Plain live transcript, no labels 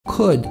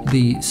could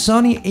the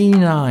Sony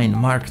A9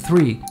 Mark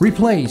III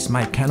replace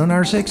my Canon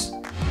R6?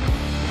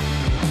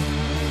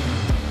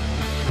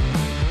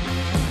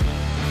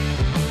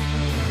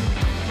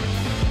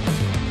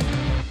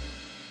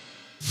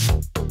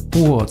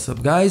 What's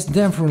up guys,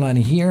 Dan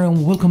Frullani here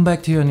and welcome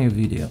back to a new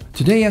video.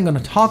 Today I'm gonna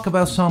talk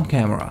about some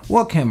camera.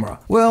 What camera?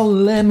 Well,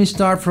 let me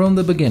start from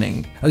the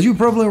beginning. As you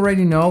probably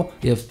already know,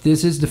 if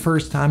this is the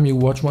first time you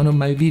watch one of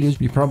my videos,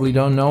 you probably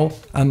don't know,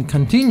 I'm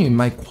continuing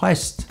my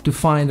quest to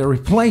find a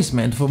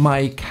replacement for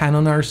my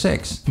Canon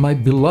R6, my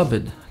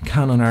beloved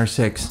Canon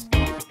R6.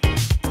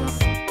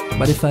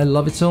 But if I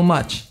love it so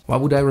much, why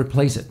would I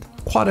replace it?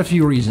 Quite a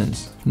few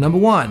reasons. Number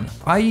one,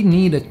 I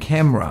need a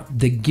camera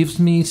that gives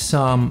me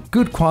some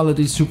good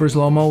quality super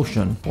slow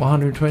motion,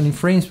 120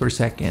 frames per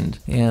second,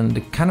 and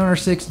the Canon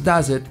R6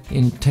 does it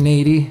in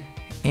 1080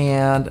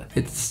 and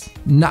it's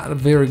not a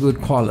very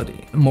good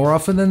quality. More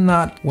often than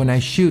not, when I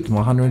shoot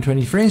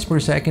 120 frames per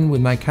second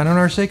with my Canon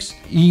R6,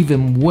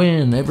 even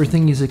when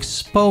everything is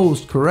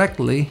exposed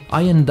correctly,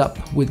 I end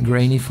up with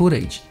grainy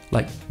footage,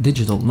 like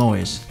digital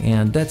noise,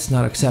 and that's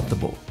not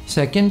acceptable.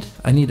 Second,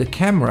 I need a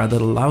camera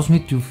that allows me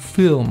to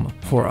film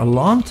for a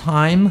long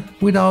time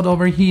without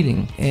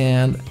overheating,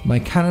 and my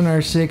Canon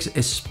R6,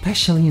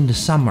 especially in the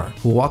summer,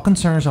 for what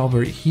concerns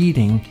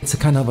overheating, it's a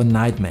kind of a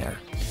nightmare.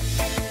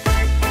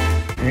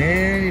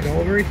 And it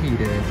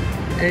overheated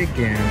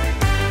again.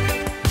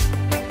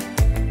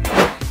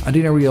 I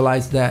didn't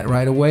realize that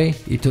right away.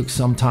 It took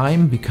some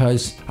time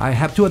because I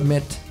have to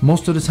admit,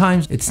 most of the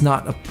times it's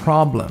not a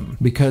problem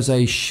because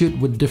I shoot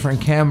with different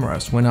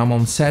cameras when I'm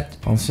on set.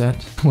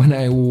 When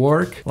I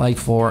work, like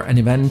for an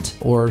event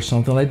or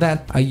something like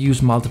that, I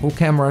use multiple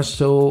cameras,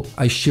 so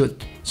I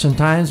shoot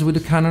sometimes with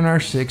the Canon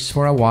R6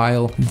 for a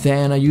while,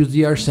 then I use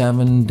the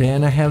R7,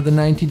 then I have the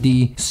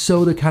 90D,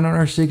 so the Canon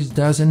R6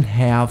 doesn't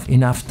have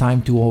enough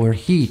time to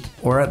overheat,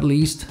 or at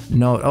least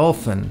not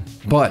often.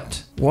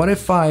 But what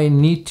if I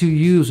need to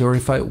use, or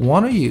if I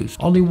want to use,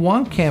 only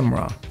one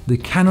camera? The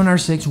Canon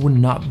R6 would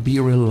not be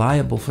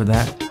reliable for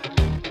that.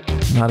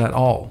 Not at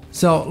all.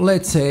 So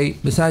let's say,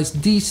 besides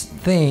these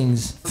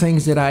things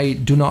that I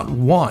do not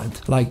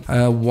want, like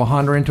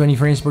 120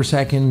 frames per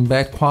second,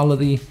 bad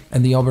quality,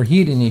 and the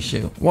overheating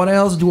issue, what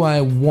else do I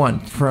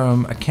want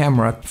from a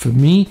camera for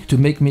me to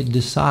make me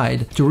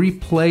decide to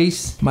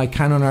replace my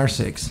Canon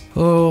R6?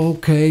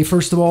 Okay,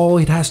 first of all,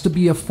 it has to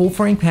be a full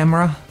frame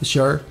camera.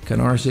 Sure,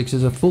 Canon R6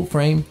 is a full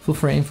frame.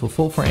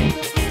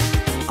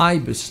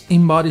 IBIS,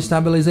 in-body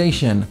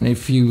stabilization.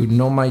 If you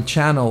know my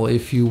channel,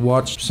 if you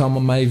watch some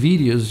of my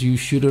videos, you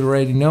should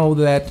already know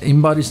that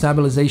in-body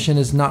stabilization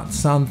is not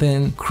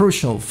something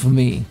crucial for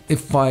me.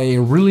 If I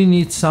really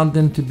need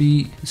something to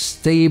be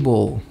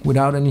stable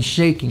without any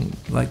shaking,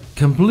 like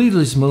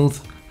completely smooth,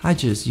 I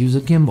just use a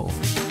gimbal.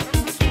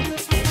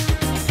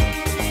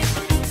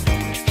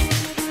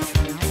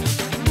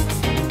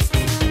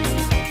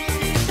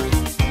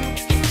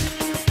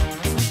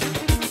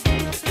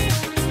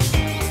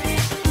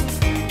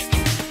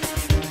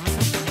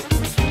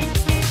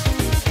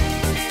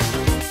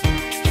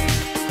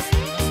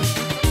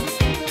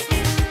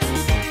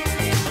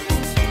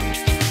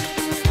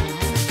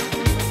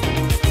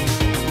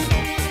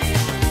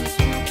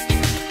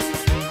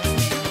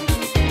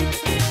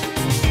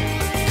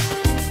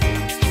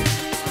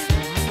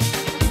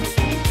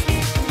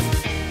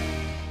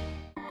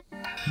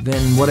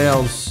 Then what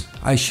else?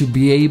 I should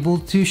be able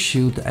to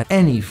shoot at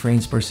any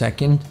frames per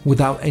second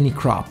without any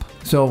crop.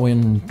 So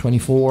in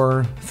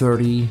 24,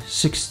 30,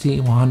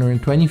 60,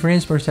 120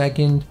 frames per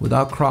second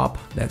without crop,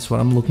 that's what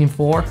I'm looking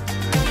for.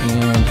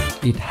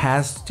 And it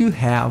has to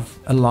have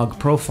a log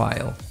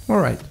profile.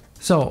 Alright,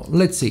 so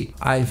let's see.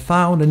 I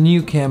found a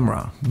new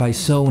camera by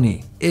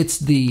Sony. It's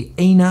the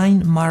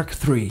A9 Mark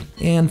III.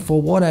 And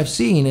for what I've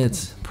seen,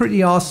 it's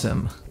pretty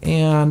awesome.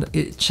 And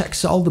it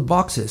checks all the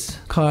boxes,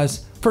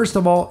 cause first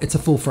of all, it's a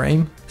full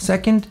frame.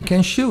 Second,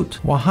 can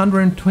shoot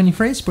 120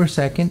 frames per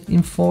second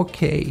in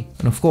 4K.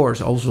 And of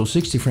course, also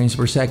 60 frames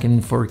per second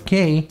in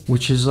 4K,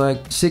 which is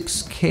like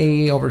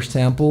 6K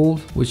oversampled,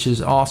 which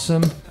is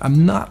awesome.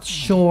 I'm not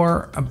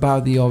sure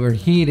about the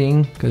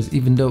overheating, because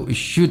even though it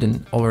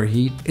shouldn't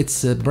overheat,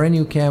 it's a brand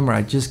new camera.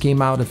 It just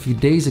came out a few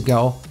days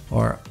ago,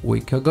 or a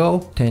week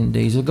ago, 10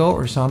 days ago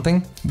or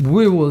something.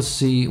 We will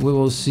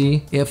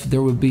see if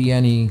there will be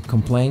any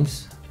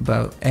complaints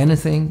about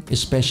anything,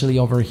 especially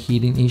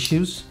overheating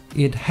issues.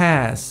 It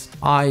has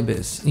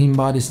IBIS,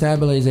 in-body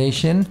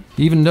stabilization.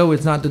 Even though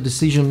it's not the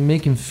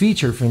decision-making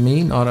feature for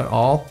me, not at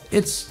all,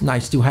 it's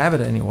nice to have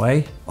it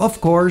anyway. Of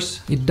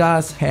course, it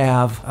does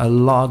have a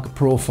log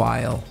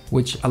profile,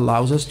 which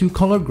allows us to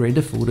color grade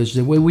the footage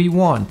the way we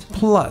want.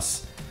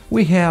 Plus,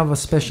 we have a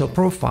special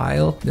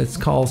profile that's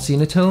called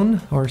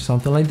Cinetone or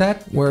something like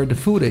that, where the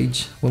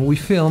footage, when we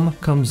film,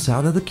 comes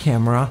out of the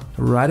camera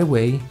right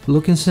away,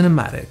 looking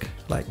cinematic,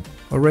 like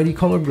already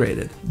color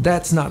graded.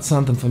 That's not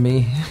something for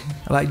me.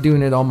 I like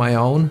doing it on my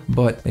own,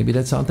 but maybe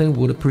that's something I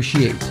would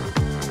appreciate.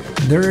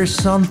 there is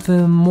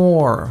something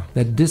more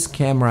that this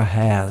camera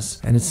has,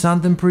 and it's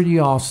something pretty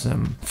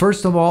awesome.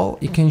 First of all,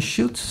 it can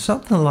shoot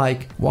something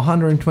like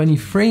 120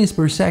 frames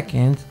per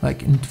second,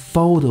 like in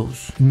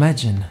photos.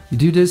 Imagine, you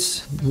do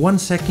this 1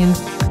 second,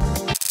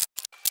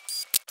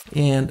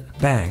 and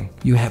bang,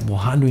 you have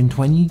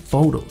 120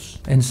 photos.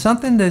 And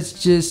something that's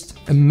just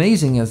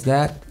amazing is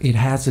that it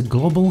has a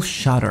global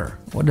shutter.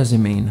 What does it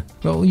mean?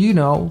 Well, you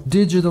know,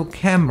 digital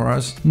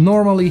cameras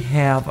normally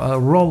have a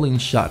rolling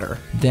shutter.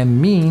 That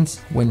means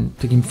when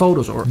taking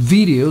photos or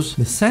videos,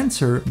 the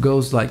sensor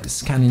goes like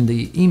scanning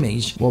the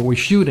image while we're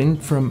shooting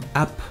from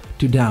up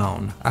to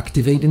down,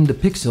 activating the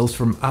pixels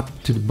from up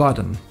to the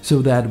bottom,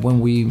 so that when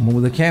we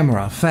move the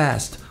camera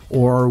fast,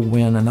 or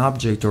when an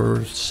object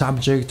or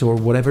subject or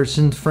whatever's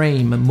in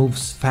frame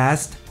moves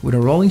fast with a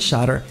rolling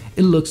shutter,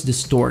 it looks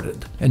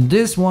distorted. And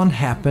this won't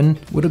happen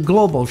with a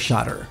global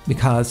shutter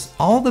because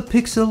all the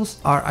pixels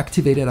are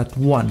activated at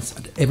once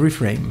at every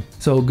frame.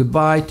 So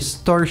goodbye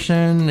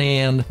distortion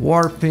and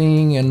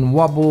warping and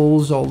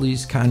wobbles, all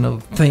these kind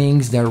of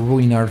things that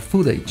ruin our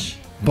footage.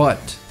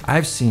 But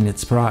I've seen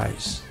its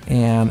price,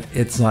 and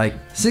it's like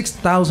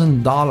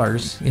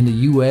 $6,000 in the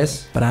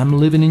US, but I'm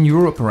living in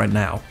Europe right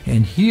now,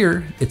 and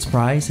here its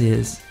price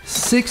is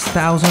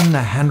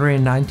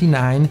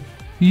 6,199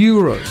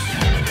 euros.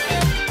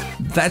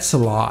 That's a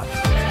lot.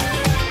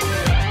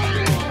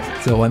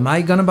 So am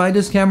I gonna buy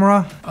this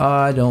camera?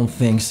 I don't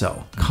think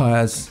so,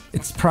 cause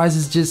its price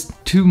is just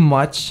too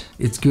much.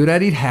 It's good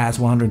that it has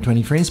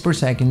 120 frames per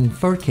second in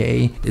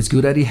 4K. It's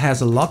good that it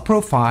has a lock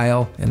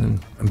profile,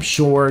 and I'm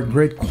sure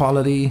great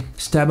quality,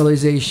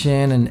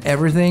 stabilization and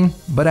everything.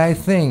 But I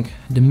think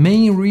the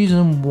main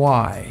reason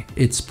why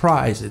its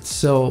price is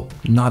so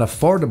not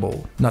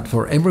affordable, not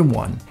for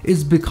everyone,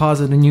 is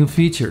because of the new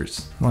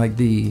features, like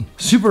the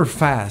super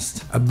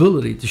fast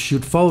ability to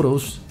shoot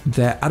photos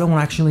that I don't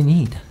actually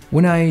need.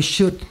 When I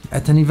shoot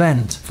at an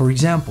event, for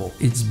example,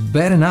 it's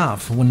bad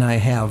enough when I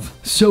have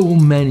so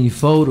many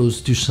photos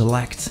to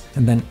select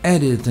and then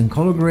edit and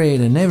color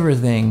grade and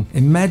everything.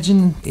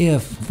 Imagine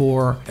if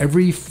for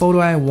every photo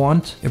I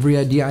want, every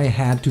idea I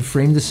had to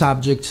frame the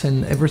subjects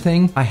and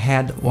everything, I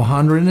had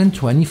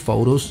 120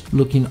 photos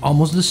looking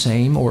almost the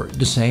same or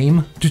the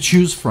same to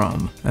choose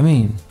from. I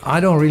mean, I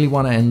don't really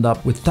want to end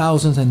up with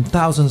thousands and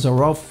thousands of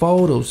raw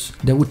photos.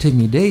 That would take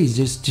me days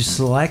just to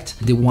select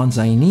the ones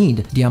I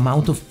need, the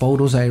amount of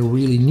photos I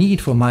really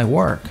need for my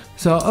work.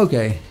 So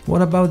okay,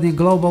 what about the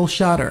global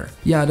shutter?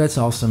 Yeah, that's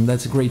awesome,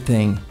 that's a great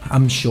thing,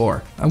 I'm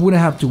sure. I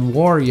wouldn't have to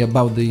worry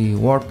about the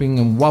warping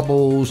and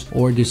wobbles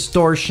or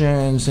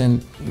distortions,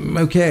 and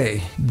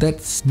okay,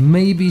 that's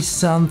maybe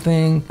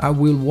something I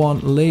will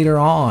want later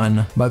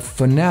on, but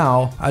for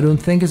now, I don't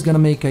think it's gonna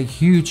make a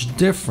huge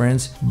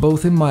difference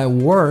both in my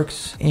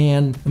works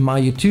and my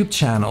YouTube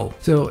channel.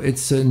 So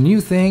it's a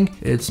new thing,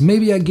 it's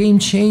maybe a game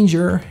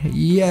changer,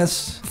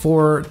 yes,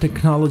 for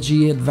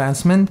technology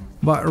advancement,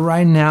 but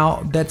right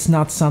now, that's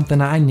not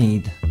something I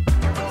need.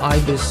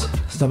 IBIS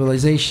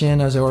stabilization,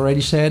 as I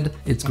already said,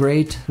 it's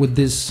great. With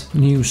this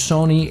new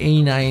Sony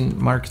A9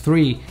 Mark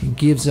III, it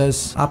gives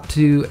us up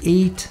to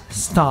 8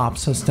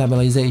 stops of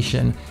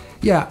stabilization.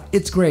 Yeah,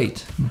 it's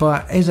great,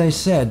 but as I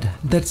said,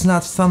 that's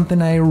not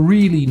something I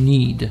really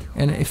need.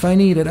 And if I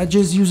need it, I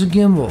just use a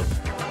gimbal.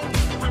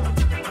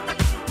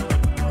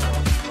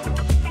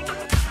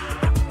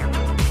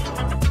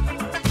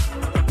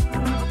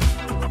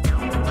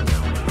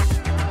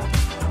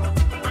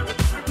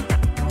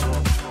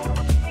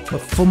 But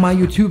for my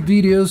YouTube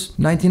videos,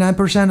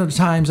 99% of the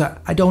times,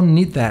 I don't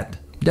need that.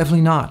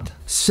 Definitely not.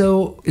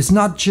 So it's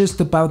not just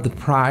about the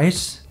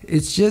price,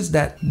 it's just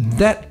that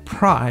that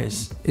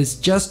price is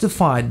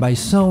justified by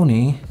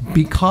Sony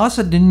because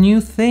of the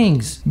new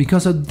things,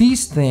 because of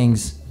these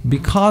things,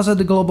 because of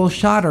the global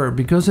shutter,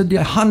 because of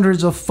the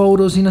hundreds of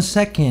photos in a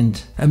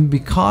second, and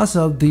because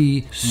of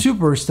the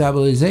super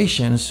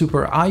stabilization,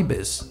 super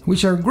IBIS,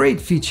 which are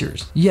great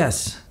features,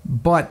 yes,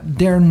 but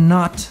they're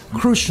not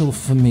crucial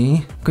for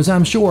me, because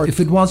I'm sure if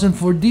it wasn't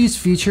for these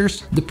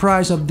features, the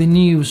price of the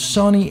new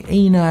Sony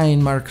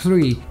A9 Mark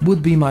III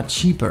would be much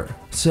cheaper.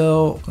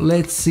 So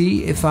let's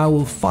see if I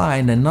will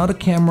find another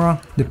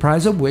camera, the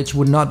price of which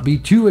would not be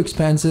too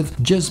expensive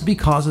just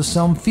because of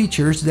some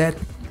features that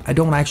I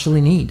don't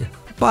actually need.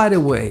 By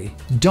the way,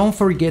 don't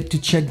forget to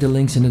check the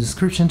links in the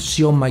description to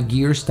see all my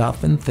gear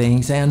stuff and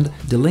things, and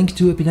the link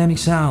to Epidemic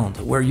Sound,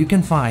 where you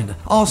can find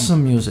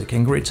awesome music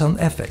and great sound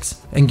effects,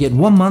 and get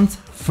 1 month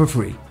for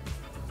free.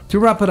 To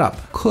wrap it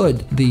up,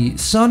 could the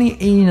Sony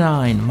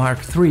A9 Mark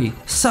III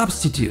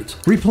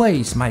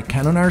replace my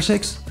Canon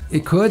R6?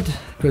 It could,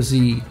 because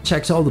he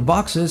checks all the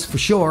boxes for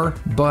sure,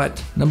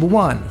 but number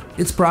one,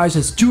 its price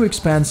is too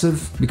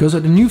expensive because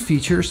of the new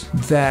features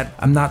that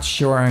I'm not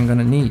sure I'm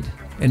gonna need.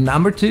 And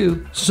number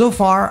two, so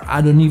far, I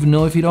don't even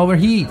know if it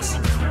overheats.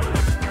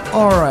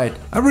 Alright,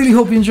 I really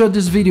hope you enjoyed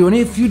this video, and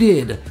if you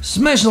did,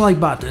 smash the like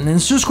button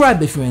and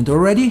subscribe if you ain't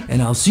already, and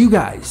I'll see you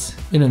guys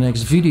in the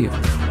next video.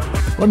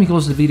 Let me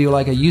close the video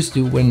like I used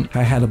to when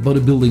I had a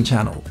bodybuilding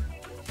channel.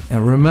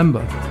 And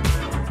remember,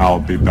 I'll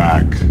be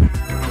back.